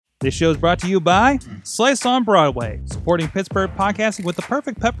This show is brought to you by Slice on Broadway, supporting Pittsburgh podcasting with the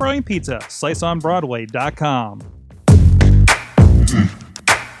perfect pepperoni pizza. SliceOnBroadway.com.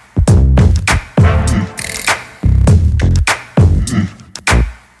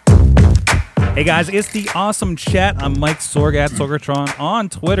 Hey guys, it's the Awesome Chat. I'm Mike Sorg at Sorgatron on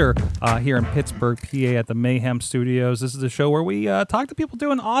Twitter here in Pittsburgh, PA at the Mayhem Studios. This is a show where we talk to people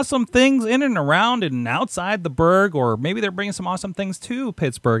doing awesome things in and around and outside the burg, or maybe they're bringing some awesome things to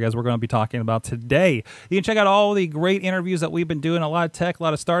Pittsburgh, as we're going to be talking about today. You can check out all the great interviews that we've been doing, a lot of tech, a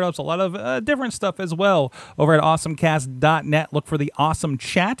lot of startups, a lot of different stuff as well over at awesomecast.net. Look for the Awesome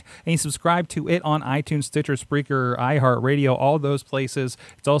Chat, and you subscribe to it on iTunes, Stitcher, Spreaker, iHeartRadio, all those places.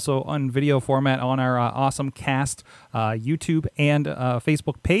 It's also on video format on our Awesome Cast YouTube and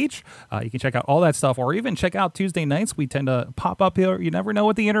Facebook page. You can check out all that stuff, or even check out Tuesday nights. We tend to pop up here. You never know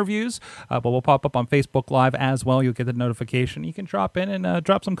with the interviews, but we'll pop up on Facebook Live as well. You'll get the notification. You can drop in and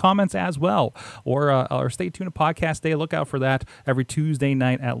drop some comments as well, or stay tuned to Podcast Day. Look out for that every Tuesday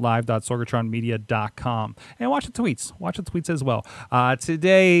night at live.sorgatronmedia.com. And watch the tweets. Watch the tweets as well.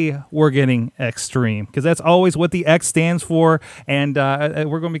 Today, we're getting extreme, because that's always what the X stands for, and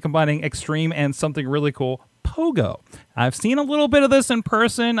we're going to be combining extreme and something really cool, Pogo. I've seen a little bit of this in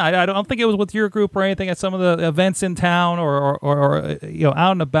person. I don't think it was with your group or anything at some of the events in town or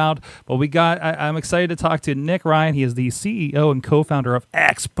out and about. But I'm excited to talk to Nick Ryan. He is the CEO and co-founder of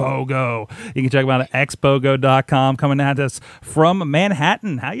Xpogo. You can check him out at xpogo.com. Coming at us from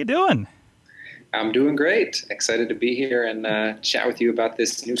Manhattan. How you doing? I'm doing great. Excited to be here and chat with you about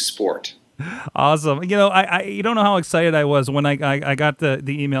this new sport. Awesome. You don't know how excited I was when I got the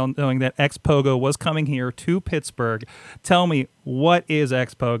email knowing that Xpogo was coming here to Pittsburgh. Tell me, what is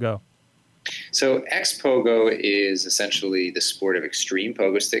Xpogo? So Xpogo is essentially the sport of extreme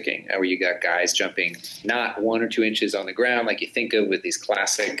pogo sticking, where you got guys jumping not 1 or 2 inches on the ground like you think of with these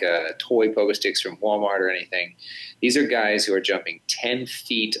classic toy pogo sticks from Walmart or anything. These are guys who are jumping 10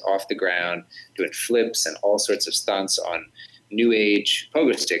 feet off the ground, doing flips and all sorts of stunts on new age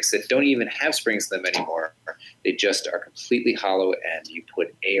pogo sticks that don't even have springs in them anymore. They just are completely hollow, and you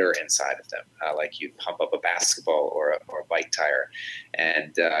put air inside of them, like you pump up a basketball or a bike tire.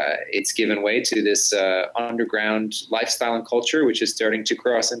 And it's given way to this underground lifestyle and culture, which is starting to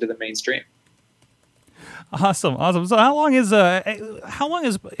cross into the mainstream. Awesome. So how long has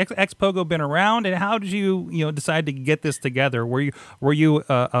Xpogo been around, and how did you decide to get this together? Were you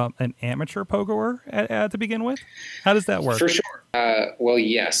an amateur pogoer to begin with? How does that work? For sure. Well,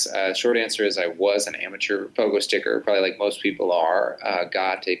 yes. Short answer is I was an amateur pogo sticker, probably like most people are.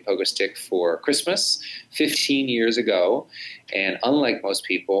 Got a pogo stick for Christmas 15 years ago, and unlike most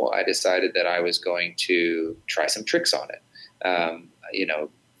people, I decided that I was going to try some tricks on it.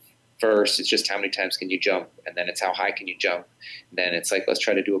 First, it's just how many times can you jump, and then it's how high can you jump. And then it's like, let's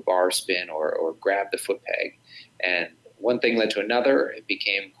try to do a bar spin or grab the foot peg. And one thing led to another. It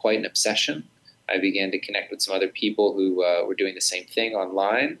became quite an obsession. I began to connect with some other people who were doing the same thing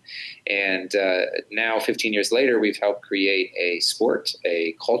online. And now, 15 years later, we've helped create a sport,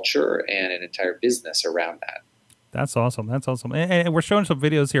 a culture, and an entire business around that. That's awesome. And we're showing some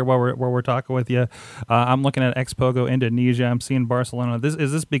videos here while we're talking with you. I'm looking at Xpogo Indonesia. I'm seeing Barcelona.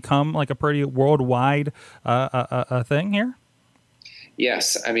 Is this become like a pretty worldwide thing here?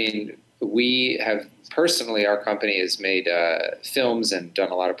 Yes. I mean, we have personally, our company has made films and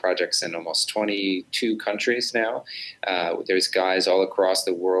done a lot of projects in almost 22 countries now. There's guys all across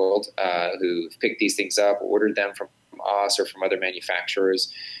the world who've picked these things up, ordered them from us or from other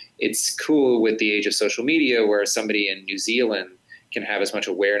manufacturers. It's cool with the age of social media, where somebody in New Zealand can have as much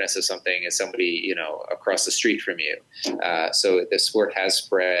awareness of something as somebody, across the street from you. So the sport has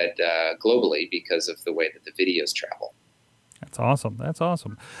spread globally because of the way that the videos travel. That's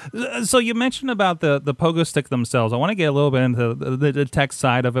awesome. So you mentioned about the pogo stick themselves. I want to get a little bit into the tech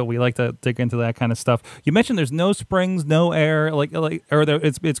side of it. We like to dig into that kind of stuff. You mentioned there's no springs, no air,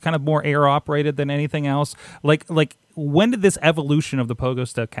 it's kind of more air operated than anything else. Like when did this evolution of the pogo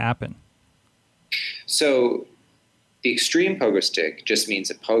stick happen? So the extreme pogo stick just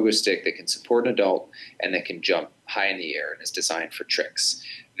means a pogo stick that can support an adult and that can jump high in the air and is designed for tricks.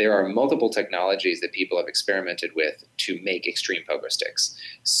 There are multiple technologies that people have experimented with to make extreme pogo sticks.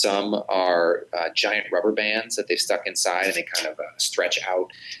 Some are giant rubber bands that they've stuck inside and they kind of stretch out.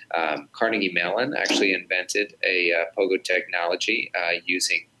 Carnegie Mellon actually invented a pogo technology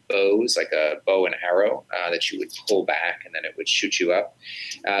using bows, like a bow and arrow that you would pull back and then it would shoot you up.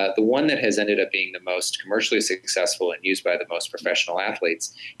 The one that has ended up being the most commercially successful and used by the most professional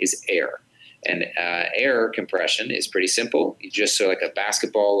athletes is air. And air compression is pretty simple. You just, so like a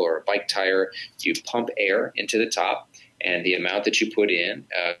basketball or a bike tire, you pump air into the top, and the amount that you put in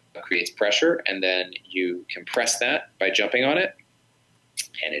creates pressure, and then you compress that by jumping on it,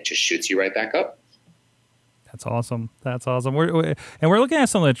 and it just shoots you right back up. That's awesome. That's awesome. We're looking at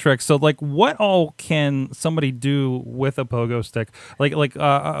some of the tricks. So, like, what all can somebody do with a pogo stick?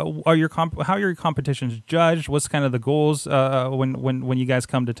 How are your competitions judged? What's kind of the goals when you guys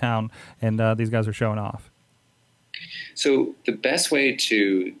come to town and these guys are showing off? So the best way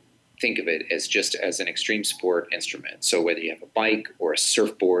to think of it as just as an extreme sport instrument. So whether you have a bike or a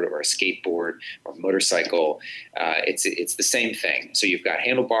surfboard or a skateboard or a motorcycle, it's the same thing. So you've got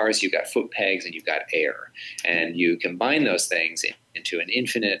handlebars, you've got foot pegs, and you've got air, and you combine those things into an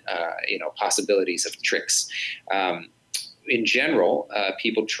infinite, possibilities of tricks. In general,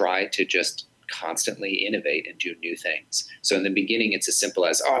 people try to just constantly innovate and do new things. So in the beginning, it's as simple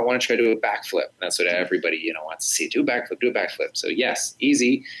as, I want to try to do a backflip. That's what everybody, wants to see. Do a backflip. So yes,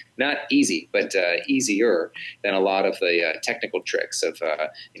 easy, not easy, but easier than a lot of the technical tricks of, I'm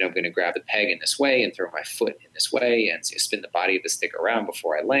going to grab the peg in this way and throw my foot in this way and spin the body of the stick around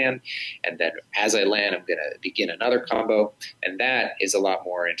before I land. And then as I land, I'm going to begin another combo. And that is a lot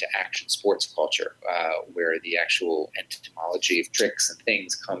more into action sports culture, where the actual etymology of tricks and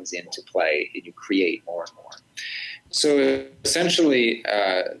things comes into play. You create more and more. So essentially,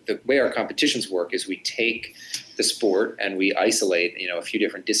 the way our competitions work is we take the sport and we isolate, a few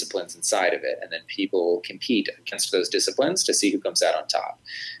different disciplines inside of it, and then people compete against those disciplines to see who comes out on top.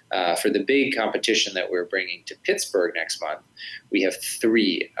 For the big competition that we're bringing to Pittsburgh next month, we have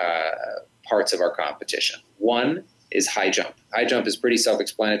three parts of our competition. One is high jump. High jump is pretty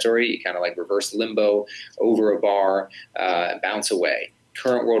self-explanatory. You kind of like reverse limbo over a bar, bounce away.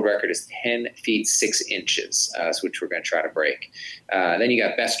 Current world record is 10 feet 6 inches, which we're going to try to break. Then you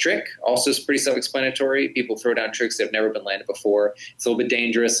got best trick, also pretty self-explanatory. People throw down tricks that have never been landed before. It's a little bit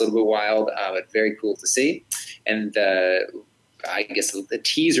dangerous, a little bit wild, but very cool to see. And I guess the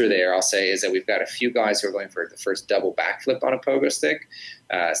teaser there, I'll say, is that we've got a few guys who are going for the first double backflip on a pogo stick.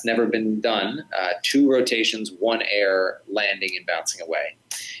 It's never been done. 2 rotations, 1 air, landing and bouncing away.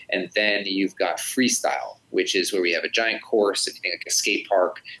 And then you've got freestyle, which is where we have a giant course, if you think like a skate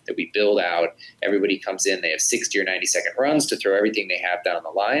park, that we build out. Everybody comes in. They have 60 or 90-second runs to throw everything they have down on the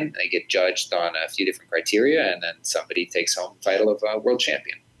line. They get judged on a few different criteria, and then somebody takes home the title of world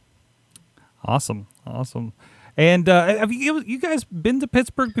champion. Awesome. And have you guys been to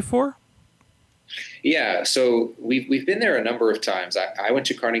Pittsburgh before? Yeah, so we've been there a number of times. I went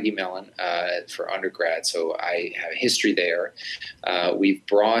to Carnegie Mellon for undergrad, so I have a history there. We've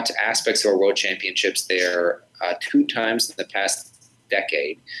brought aspects of our world championships there 2 times in the past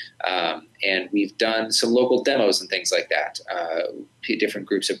decade, and we've done some local demos and things like that. Different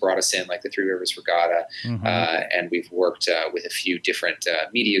groups have brought us in, like the Three Rivers Regatta, and we've worked with a few different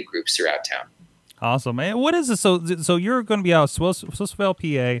media groups throughout town. Awesome, man. What is this? So you're going to be out of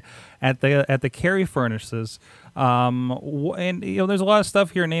Swissvale, PA, at the Carey Furnaces, and there's a lot of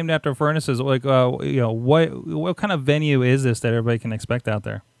stuff here named after furnaces. Like, what kind of venue is this that everybody can expect out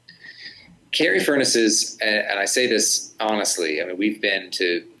there? Carey Furnaces, and I say this honestly, I mean, we've been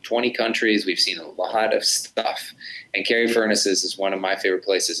to 20 countries. We've seen a lot of stuff, and Carey Furnaces is one of my favorite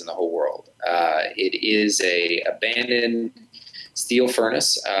places in the whole world. It is a abandoned steel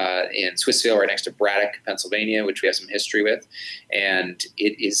furnace in Swissvale, right next to Braddock, Pennsylvania, which we have some history with. And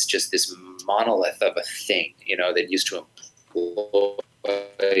it is just this monolith of a thing, that used to employ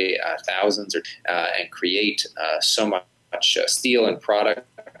thousands and create so much steel and product.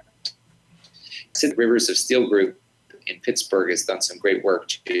 Rivers of Steel Group in Pittsburgh has done some great work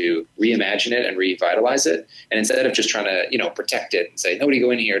to reimagine it and revitalize it. And instead of just trying to, protect it and say, nobody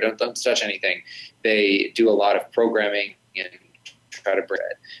go in here, don't touch anything, they do a lot of programming and try to bring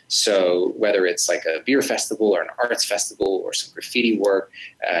it. So whether it's like a beer festival or an arts festival or some graffiti work,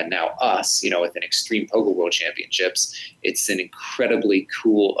 now us, with an Extreme Pogo World Championships, it's an incredibly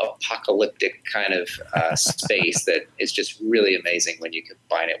cool apocalyptic kind of space that is just really amazing when you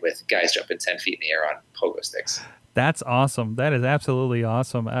combine it with guys jumping 10 feet in the air on pogo sticks. That's awesome. That is absolutely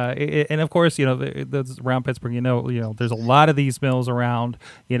awesome. And of course, that's around Pittsburgh, there's a lot of these mills around,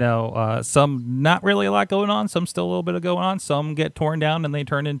 some not really a lot going on, some still a little bit of going on, some get torn down and they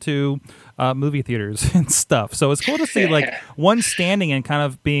turn into movie theaters and stuff. So it's cool to see like one standing and kind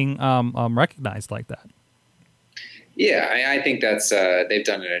of being recognized like that. Yeah, I think that's they've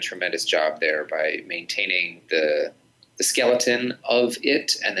done a tremendous job there by maintaining the skeleton of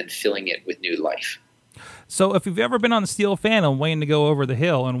it and then filling it with new life. So if you've ever been on the Steel Phantom waiting to go over the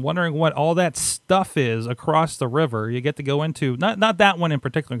hill and wondering what all that stuff is across the river, you get to go into not that one in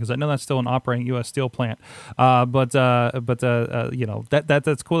particular, because I know that's still an operating U.S. steel plant. But you know,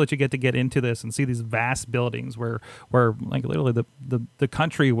 that's cool that you get into this and see these vast buildings where like literally the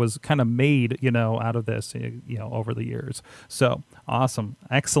country was kind of made, you know, out of this, you know, over the years. So awesome,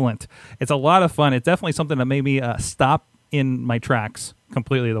 excellent. It's a lot of fun. It's definitely something that made me stop in my tracks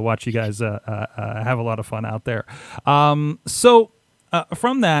completely to watch you guys have a lot of fun out there. So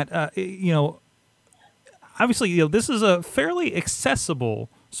from that, you know, obviously, you know, this is a fairly accessible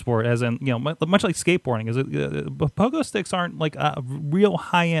sport, as in, you know, much like skateboarding. Is pogo sticks aren't like a real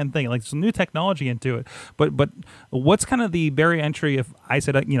high end thing, like some new technology into it. But what's kind of the barrier entry if I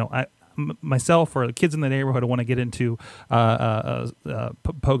said, you know, myself or the kids in the neighborhood want to get into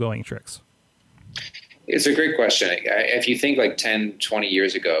pogoing tricks? It's a great question. If you think like 10, 20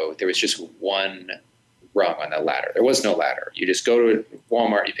 years ago, there was just one rung on that ladder. There was no ladder. You just go to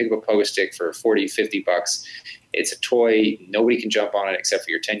Walmart, you pick up a pogo stick for 40, 50 bucks. It's a toy. Nobody can jump on it except for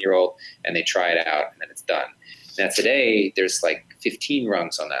your 10-year-old, and they try it out, and then it's done. Now today, there's like 15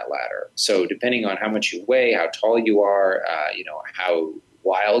 rungs on that ladder. So depending on how much you weigh, how tall you are, you know, how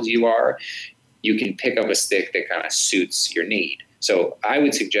wild you are, you can pick up a stick that kind of suits your need. So I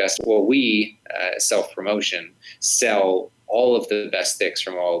would suggest, well, we, self-promotion, sell all of the best sticks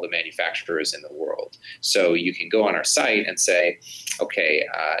from all the manufacturers in the world. So you can go on our site and say, okay,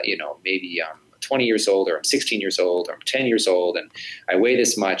 you know, maybe I'm 20 years old, or I'm 16 years old, or I'm 10 years old, and I weigh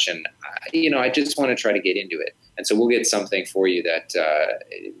this much, and, you know, I just want to try to get into it. And so we'll get something for you that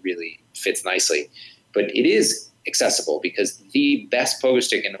really fits nicely. But it is accessible, because the best pogo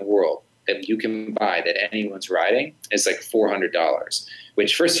stick in the world that you can buy that anyone's riding is like $400,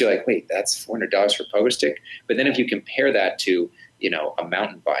 which first you're like, wait, that's $400 for a pogo stick? But then if you compare that to, you know, a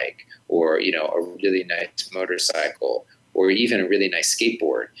mountain bike, or, you know, a really nice motorcycle, or even a really nice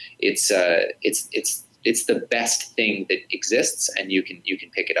skateboard, it's the best thing that exists, and you can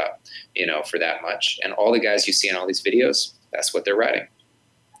pick it up, you know, for that much. And all the guys you see in all these videos, that's what they're riding.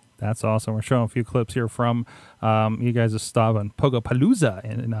 That's awesome. We're showing a few clips here from you guys' stop on Pogopalooza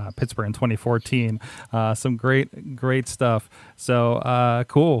in Pittsburgh in 2014. Some great stuff. So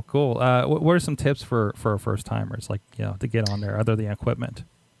cool. What are some tips for first timers, like, you know, to get on there other than equipment?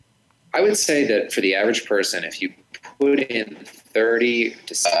 I would say that for the average person, if you put in 30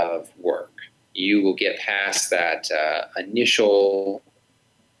 to of work, you will get past that initial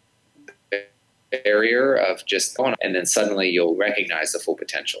barrier of just going, and then suddenly you'll recognize the full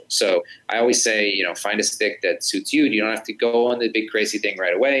potential. So I always say, you know, find a stick that suits you. You don't have to go on the big crazy thing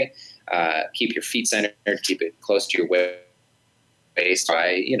right away. Keep your feet centered, keep it close to your waist,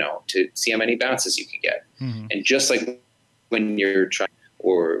 you know, to see how many bounces you can get. Mm-hmm. And just like when you're trying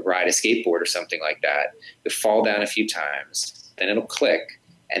or ride a skateboard or something like that, you fall down a few times, then it'll click,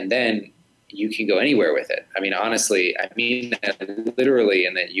 and then you can go anywhere with it. I mean, honestly, I mean that literally,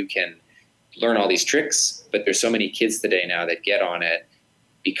 and that you can learn all these tricks, but there's so many kids today now that get on it,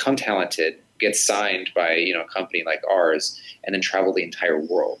 become talented, get signed by, you know, a company like ours, and then travel the entire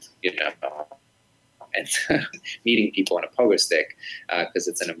world, you know, and meeting people on a pogo stick, because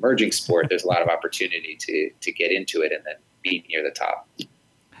it's an emerging sport. There's a lot of opportunity to get into it and then be near the top.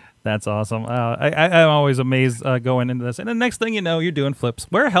 That's awesome. I'm always amazed going into this. And the next thing you know, you're doing flips.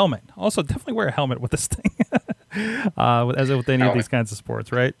 Wear a helmet. Also, definitely wear a helmet with this thing, as with any of these kinds of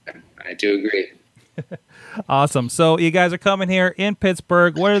sports, right? I do agree. Awesome. So you guys are coming here in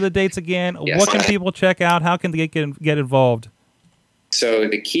Pittsburgh. What are the dates again? Yes. What can people check out? How can they get involved? So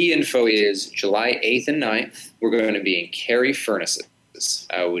the key info is July 8th and 9th. We're going to be in Carey Furnaces,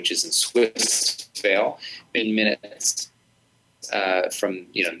 which is in Swiss Vale, in minutes from,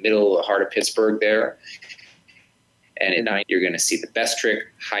 you know, middle heart of Pittsburgh there. And at night, you're going to see the best trick,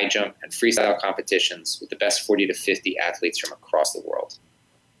 high jump, and freestyle competitions with the best 40 to 50 athletes from across the world.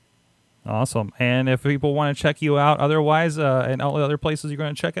 Awesome. And if people want to check you out otherwise, and all the other places you're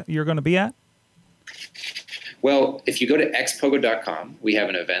going to be at? Well, if you go to xpogo.com, we have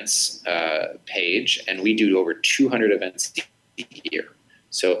an events page, and we do over 200 events a year.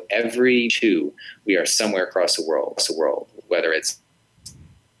 So every two, we are somewhere across the world, whether it's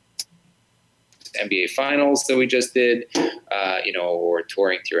NBA Finals that we just did, you know, or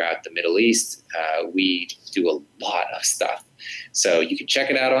touring throughout the Middle East. We do a lot of stuff. So you can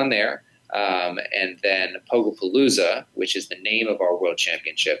check it out on there. And then Pogopalooza, which is the name of our World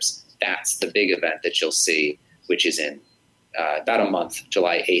Championships, that's the big event that you'll see, which is in about a month,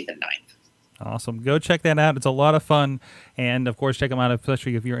 July 8th and 9th. Awesome. Go check that out. It's a lot of fun. And, of course, check them out,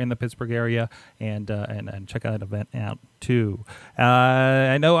 especially if you're in the Pittsburgh area, and check that event out, too.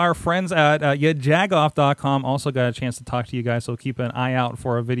 I know our friends at Jagoff.com also got a chance to talk to you guys, so keep an eye out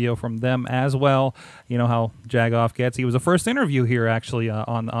for a video from them as well. You know how Jagoff gets. He was the first interview here, actually,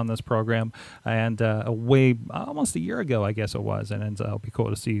 on this program, and almost a year ago, I guess it was. And it'll be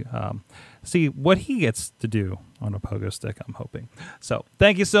cool to see what he gets to do on a pogo stick, I'm hoping. So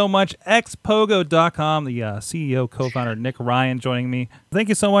thank you so much. Xpogo.com, the CEO, co-founder Nick Ryan joining me. Thank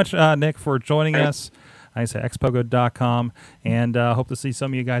you so much, Nick, for joining us. I say Xpogo.com, and hope to see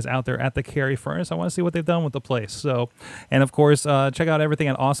some of you guys out there at the Cary Furnace. I want to see what they've done with the place. So, and of course, check out everything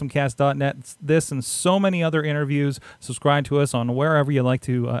at awesomecast.net. This and so many other interviews. Subscribe to us on wherever you like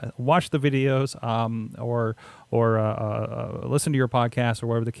to watch the videos, or listen to your podcast, or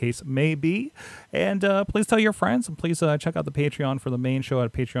whatever the case may be. And please tell your friends, and please check out the Patreon for the main show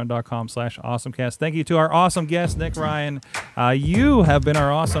at patreon.com/awesomecast. Thank you to our awesome guest, Nick Ryan. You have been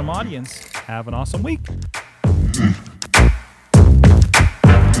our awesome audience. Have an awesome week.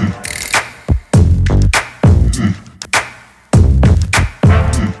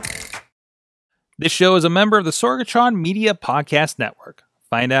 This show is a member of the Sorgatron Media Podcast Network.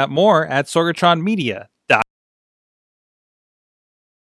 Find out more at sorgatronmedia.com.